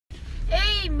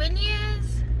minute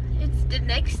is it's the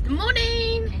next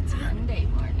morning. It's Monday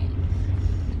morning.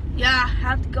 Yeah, I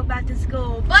have to go back to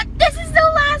school. But this is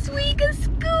the last week of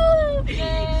school.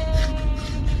 Yay!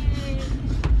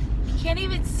 You can't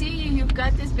even see you. You've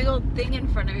got this big old thing in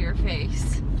front of your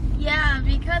face. Yeah,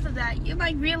 because of that, you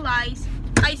might realize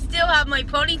I still have my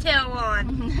ponytail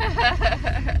on.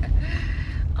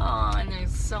 Oh, and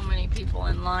there's so many people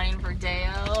in line for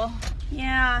Deo.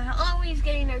 Yeah, always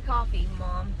getting their coffee,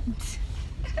 Mom.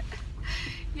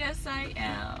 Yes, I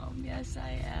am. Yes,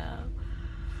 I am.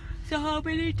 So how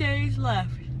many days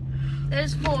left?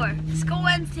 There's 4. School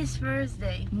ends this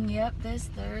Thursday. Yep, this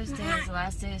Thursday is the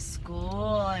last day of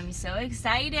school. I'm so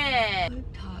excited. I'm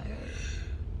tired.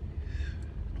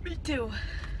 Me too.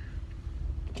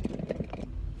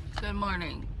 Good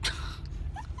morning.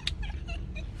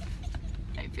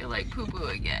 I feel like poo-poo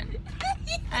again.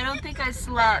 I don't think I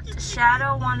slept.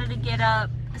 Shadow wanted to get up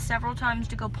several times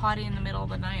to go potty in the middle of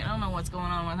the night. I don't know what's going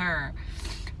on with her.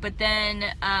 But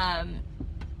then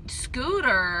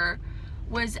Scooter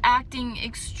was acting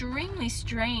extremely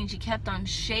strange. He kept on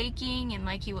shaking and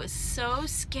like he was so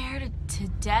scared to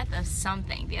death of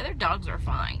something. The other dogs are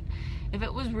fine. If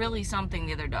it was really something,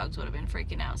 the other dogs would have been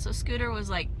freaking out. So Scooter was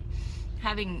like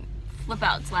having flip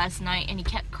outs last night and he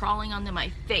kept crawling onto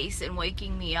my face and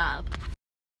waking me up.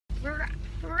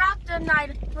 Throughout the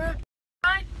night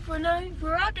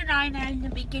and the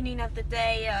beginning of the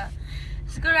day,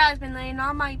 Scooter has been laying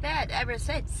on my bed ever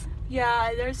since.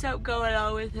 Yeah, there's something going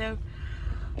on with him.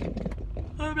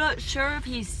 I'm not sure if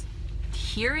he's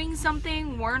hearing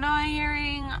something we're not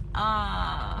hearing,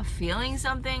 feeling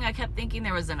something. I kept thinking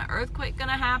there was an earthquake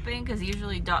gonna happen because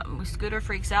usually Scooter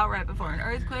freaks out right before an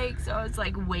earthquake, so it's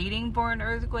like waiting for an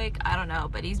earthquake. I don't know,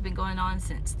 but he's been going on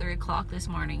since 3 o'clock this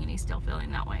morning and he's still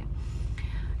feeling that way.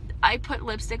 I put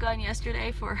lipstick on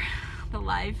yesterday for the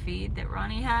live feed that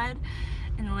Ronnie had,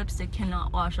 and the lipstick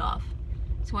cannot wash off.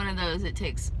 It's one of those, it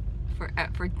takes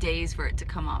for days for it to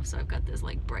come off, so I've got this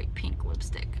like bright pink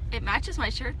lipstick. It matches my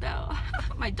shirt though.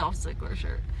 My Dolph Ziggler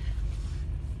shirt.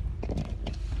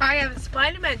 I have a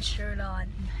Spider-Man shirt on.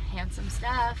 Handsome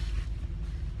stuff.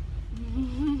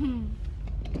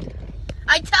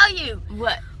 I tell you,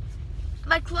 What?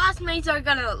 my classmates are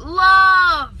gonna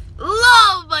love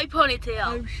my ponytail.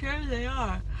 I'm sure they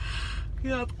are.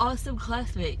 You have awesome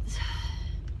classmates.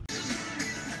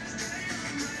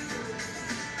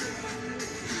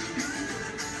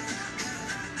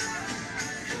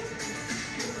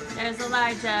 There's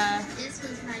Elijah. This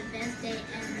was my best day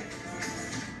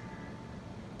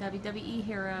ever. WWE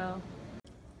hero.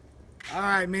 All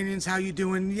right, minions, how you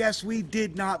doing? Yes, we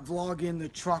did not vlog in the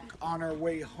truck on our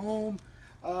way home.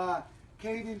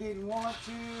 Cayden didn't want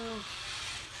to.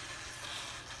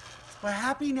 But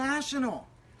happy National.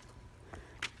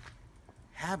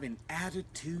 Have an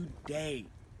attitude day.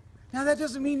 Now, that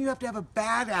doesn't mean you have to have a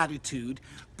bad attitude,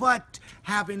 but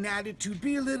have an attitude.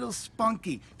 Be a little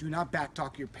spunky. Do not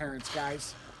backtalk your parents,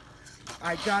 guys.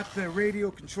 I got the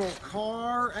radio control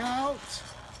car out,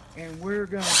 and we're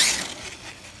gonna...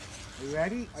 You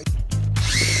ready?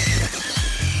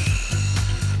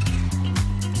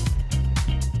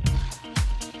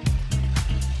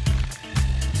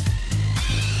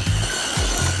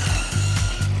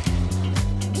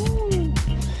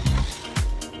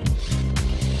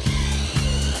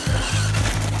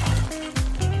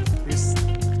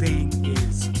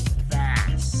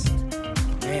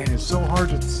 So hard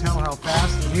to tell how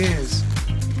fast it is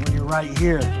when you're right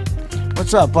here.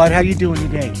 What's up, bud? How you doing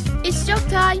today? It's joke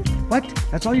time. What?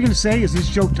 That's all you're gonna say is it's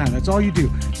joke time. That's all you do.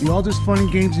 You all just fun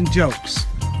and games and jokes.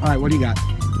 All right, what do you got?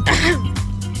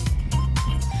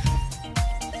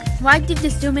 Why did the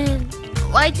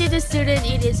student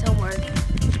eat his homework?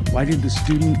 Why did the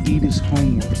student eat his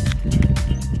homework?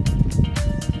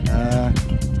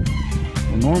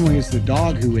 Well, normally it's the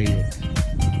dog who ate it.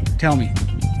 Tell me.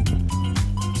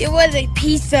 It was a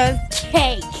piece of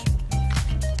cake.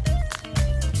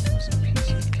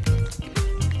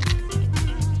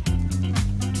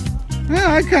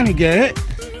 Yeah, I kind of get it.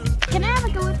 Can I have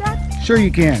a go with that? Sure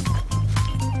you can.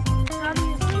 How do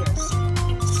you do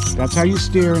this? That's how you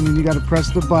steer, and then you got to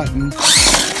press the button.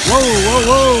 Whoa, whoa,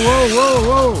 whoa, whoa,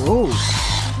 whoa, whoa, whoa.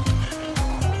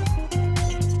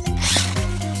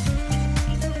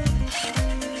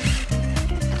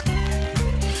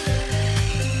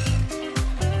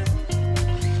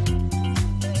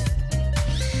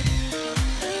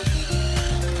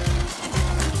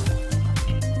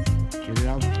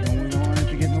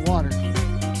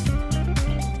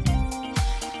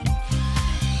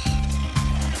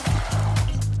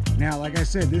 Now, like I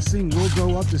said, this thing will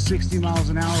go up to 60 miles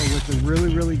an hour with a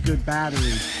really, really good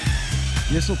battery.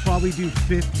 This will probably do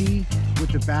 50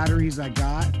 with the batteries I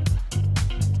got.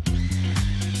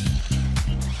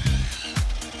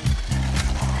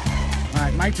 All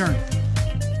right, my turn.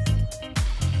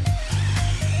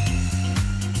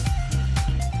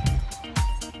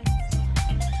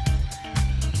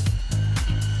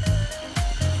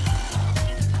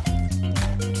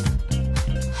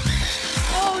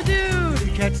 Oh, dude! Did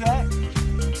you catch that?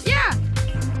 Yeah!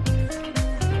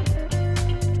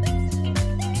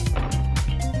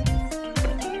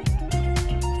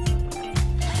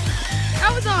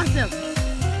 That was awesome!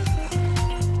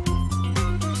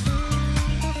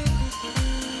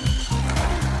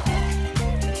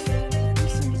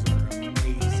 These things are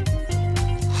amazing.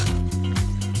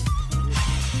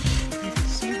 You can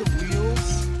see the wheels.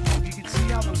 You can see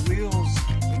how the wheels,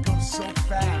 it goes so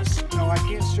fast. No, I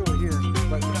can't show it here,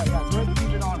 but yeah, go ahead and keep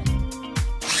it on it.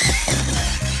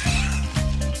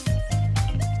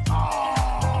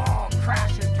 Oh,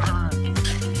 crash and burn.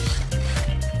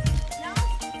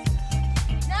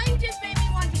 Now you just made me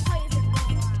want to play as a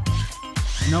robot.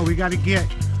 No, we got to get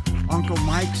Uncle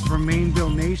Mike's from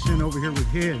Mainville Nation over here with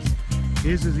his.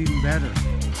 His is even better. Yeah,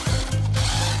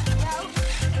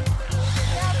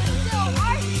 but still,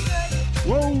 ours is good.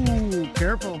 Whoa,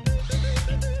 careful.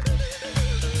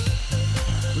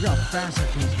 Look how fast that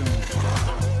thing's going.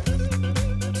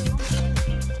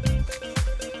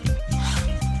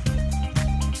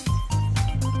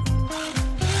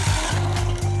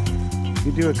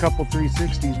 You do a couple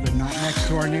 360s, but not next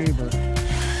to our neighbor.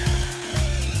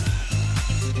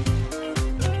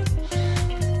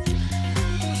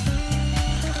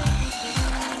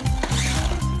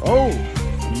 Oh,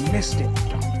 missed it.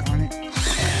 Doggone it.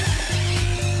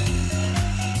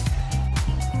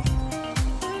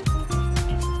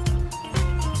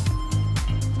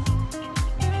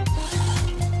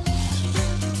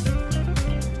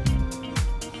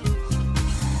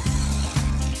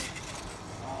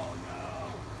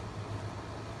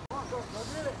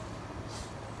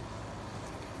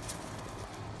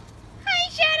 Hi,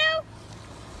 Shadow.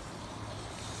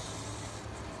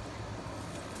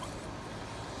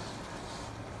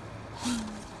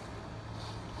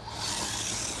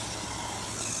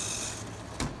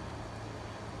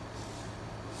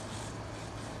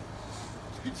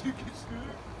 Did you get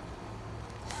scared?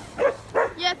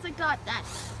 Yes, I got that.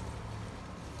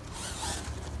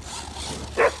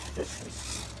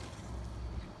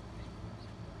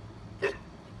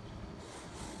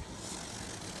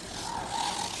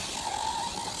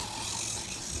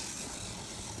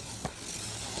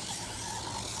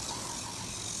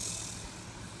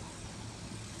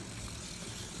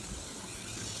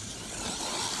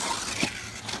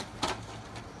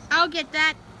 I'll get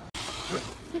that.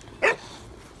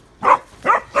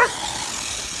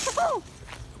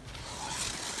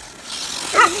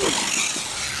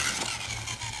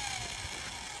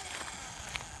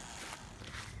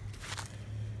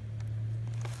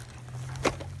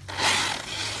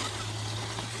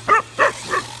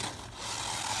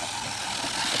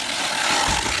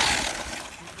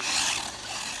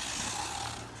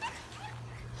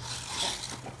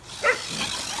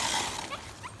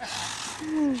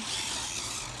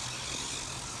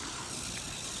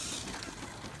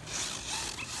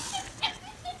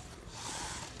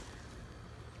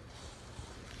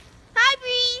 Hi,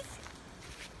 Breeze.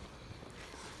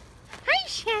 Hi,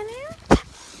 Shadow.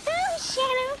 Hi,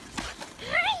 Shadow.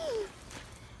 Hi.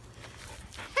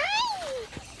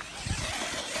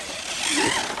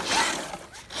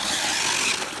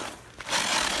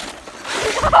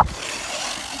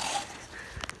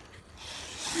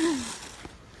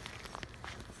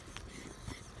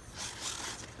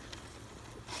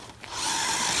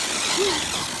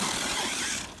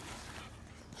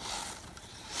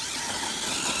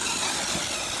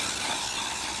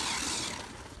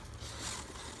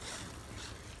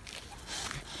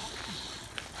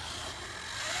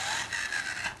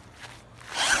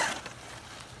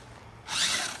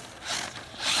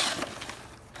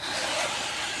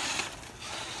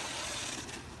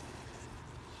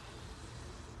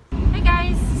 Hey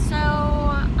guys, so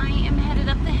I am headed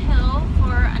up the hill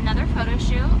for another photo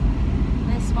shoot.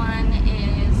 This one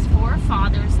is for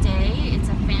Father's Day. It's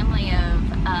a family of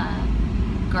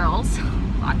girls,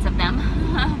 lots of them.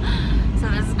 So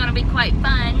this is going to be quite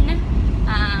fun.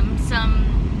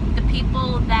 The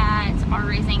people that are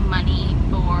raising money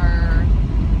for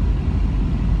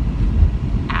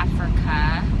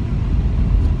Africa,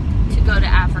 to go to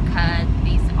Africa,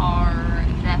 these are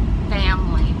the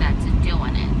family that's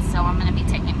doing it. So I'm going to be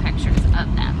taking pictures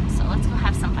of them. So let's go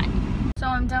have some fun. So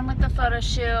I'm done with the photo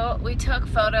shoot. We took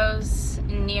photos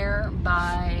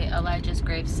nearby Elijah's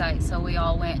gravesite. So we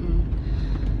all went and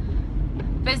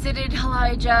visited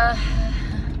Elijah.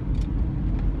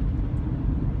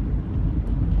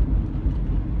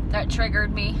 That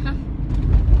triggered me.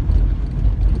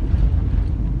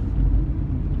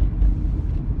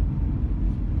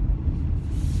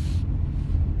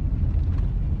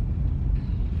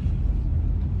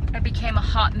 I became a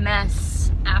hot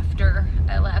mess after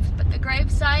I left, but the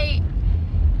gravesite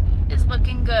is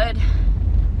looking good.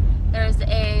 There's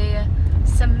a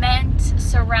cement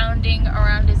surrounding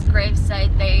around his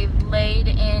gravesite. They laid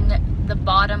in the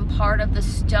bottom part of the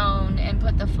stone and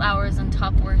put the flowers on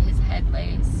top where his head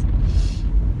lays.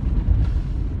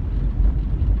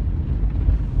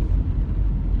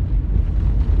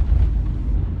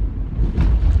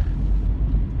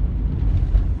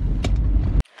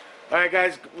 Alright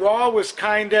guys, Raw was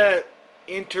kinda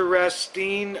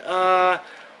interesting.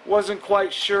 Wasn't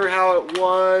quite sure how it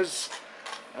was.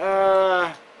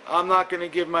 I'm not gonna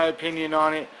give my opinion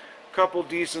on it. Couple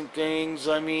decent things,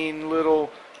 I mean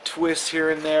little twists here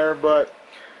and there, but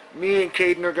me and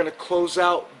Cayden are gonna close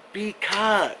out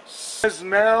because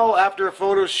Mel, after a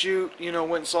photo shoot, you know,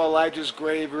 went and saw Elijah's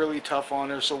grave, really tough on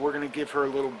her, so we're gonna give her a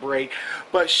little break.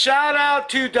 But shout out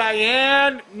to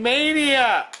Diane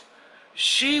Mania!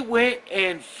 She went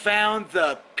and found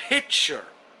the picture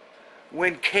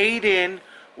when Cayden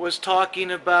was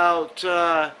talking about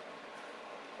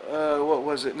what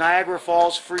was it, Niagara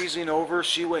Falls freezing over.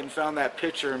 She went and found that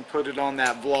picture and put it on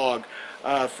that vlog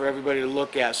for everybody to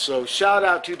look at. So shout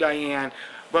out to Diane.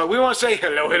 But we want to say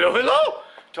hello, hello, hello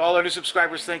to all our new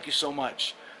subscribers. Thank you so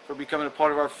much for becoming a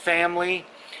part of our family.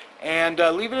 And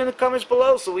leave it in the comments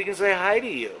below so we can say hi to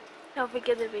you. Don't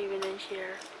forget to leave it and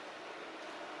share.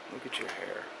 Look at your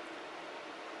hair.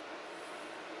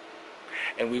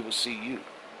 And we will see you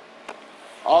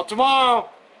all tomorrow.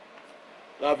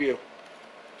 Love you.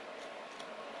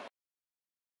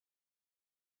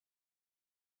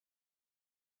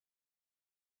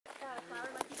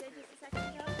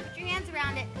 Put your hands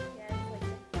around it.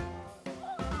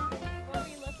 What are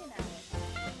we looking at?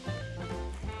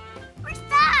 Where's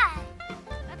that?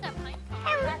 That's a pine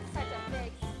cone. That's such a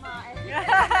big smile. Where's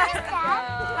that?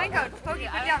 Pine cone. Pokey, I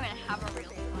put don't down. even have a real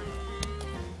smile.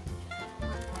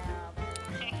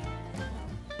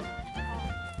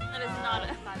 That is not a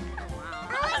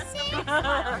I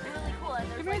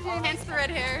really cool. Hence the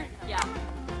red hair. Yeah.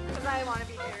 Because I want to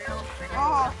be Ariel.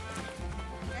 Oh.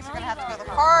 I guess we're going to have to go to the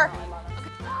car.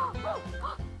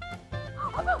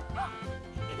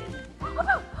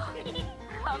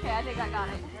 Okay, I think I got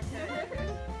it.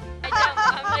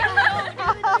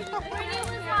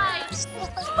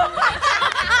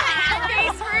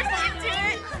 face first into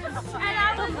it. And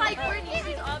I was like, Brittany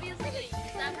is obviously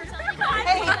that for something.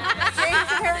 Hey, James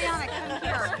and Harriana, come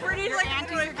here. Brittany's like, I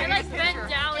like bent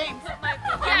down and put my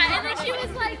yeah, and then she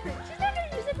was like, she's not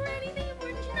gonna use it for anything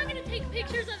important. She's not gonna take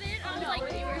pictures of it. I was like,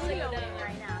 you were so dumb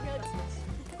right now.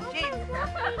 James,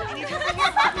 I need you to help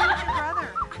me with your brother.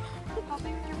 Help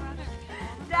me with your brother.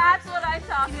 That's what I'm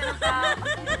talking about.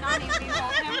 Nani, will you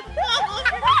hold him?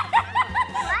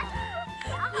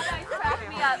 You guys cracked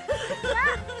me up. I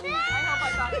hope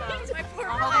I got that. My poor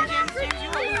Hold him, James. James, you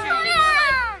hold him,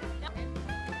 James.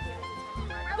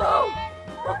 Boom!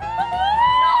 No,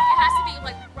 it has to be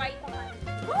like right behind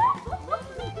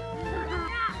me.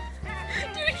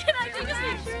 Dude, can I take a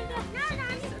picture of that?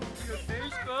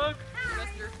 Facebook.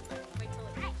 Wait till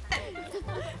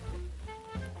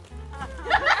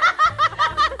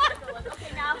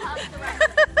okay, now how's the rest?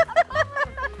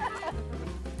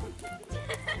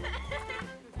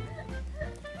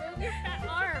 Move your fat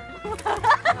arm.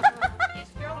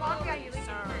 You're walking out, you leave.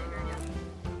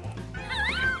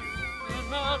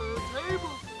 Not a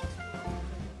table.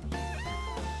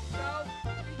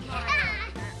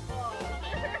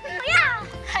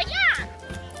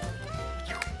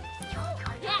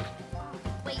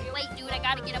 Wait, dude, I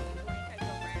gotta get up.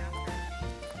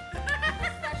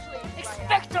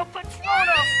 Expecto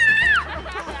Patronum!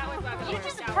 You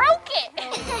just broke it.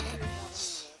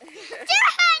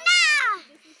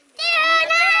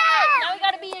 Now we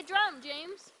gotta be a drum,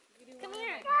 James. Come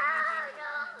here.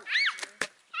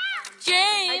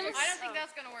 James! I don't think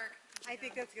that's going to work. I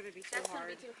think that's going to be too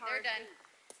hard. They're done.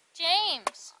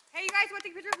 James! Hey, you guys want to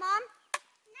take a picture with Mom?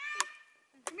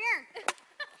 Come here.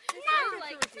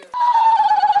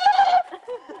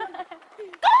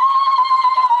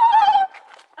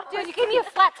 Dude, you gave me a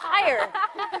flat tire.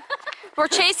 We're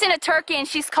chasing a turkey and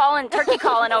she's turkey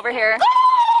calling over here.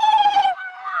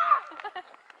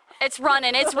 It's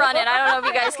running. I don't know if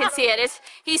you guys can see it.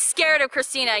 He's scared of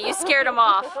Christina. You scared him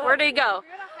off. Where did he go?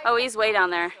 Oh, he's way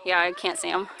down there. Yeah, I can't see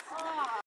him.